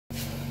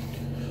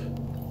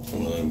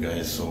What up,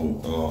 guys?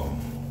 So,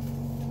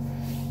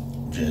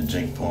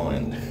 Jake Paul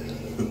and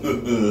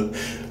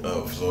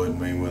Floyd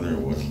Mayweather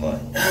was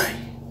like,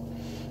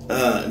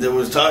 hey, they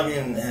was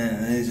talking,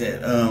 and they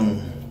said,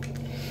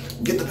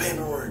 get the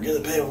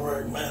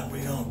paperwork, man,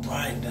 we gonna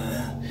fight.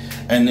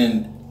 And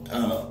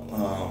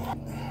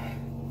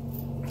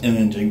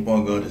then Jake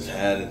Paul got his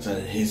hat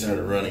and he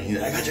started running. He's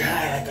like, I got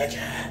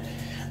your hat.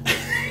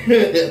 And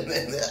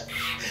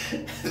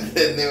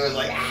then they was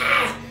like,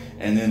 ah!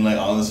 And then like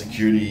all the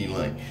security,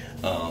 like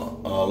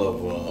all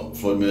of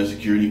Floyd Mayweather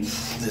security,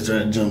 they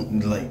started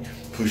jumping, like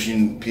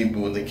pushing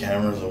people with the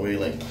cameras away,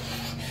 like.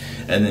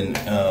 And then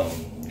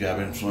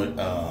grabbing Floyd,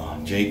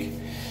 Jake,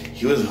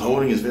 he was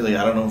holding his face, like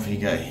I don't know if he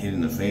got hit in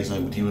the face,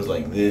 like, but he was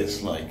like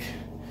this, like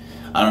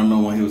I don't know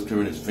why he was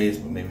covering his face,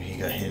 but maybe he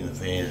got hit in the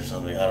face or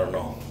something. I don't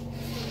know.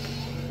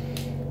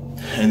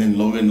 And then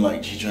Logan,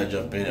 like, he tried to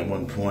jump in at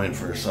one point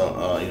for some,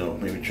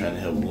 maybe trying to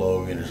help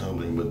Logan or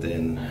something, but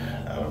then,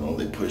 I don't know,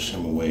 they pushed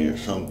him away or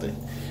something.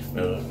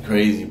 But it was a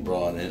crazy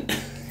brawl. And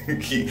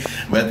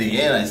but at the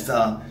end, I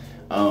saw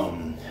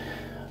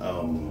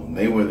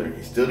Mayweather,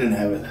 he still didn't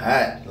have his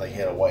hat. Like, he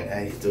had a white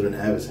hat, he still didn't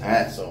have his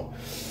hat, so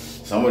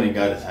somebody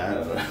got his hat.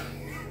 I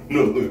don't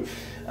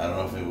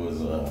know if it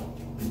was,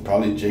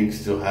 probably Jake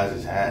still has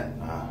his hat,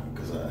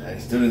 because I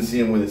still didn't see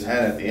him with his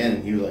hat at the end.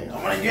 And he was like,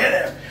 I'm gonna get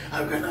him.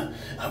 I'm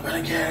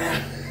gonna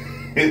get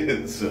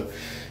him. So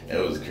it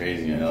was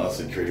crazy. And all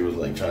security was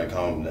like trying to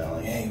calm him down,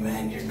 like, hey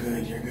man, you're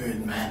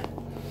good, man.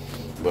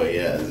 But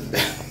yeah,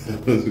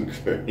 it was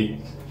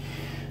crazy.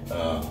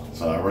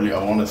 So I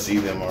want to see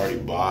them already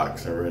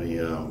box already.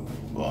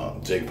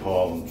 Jake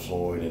Paul and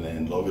Floyd, and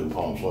then Logan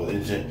Paul and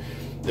Floyd.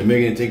 They're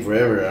making it take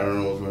forever. I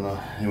don't know what's going on.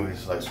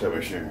 Anyways, like, subscribe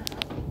and share.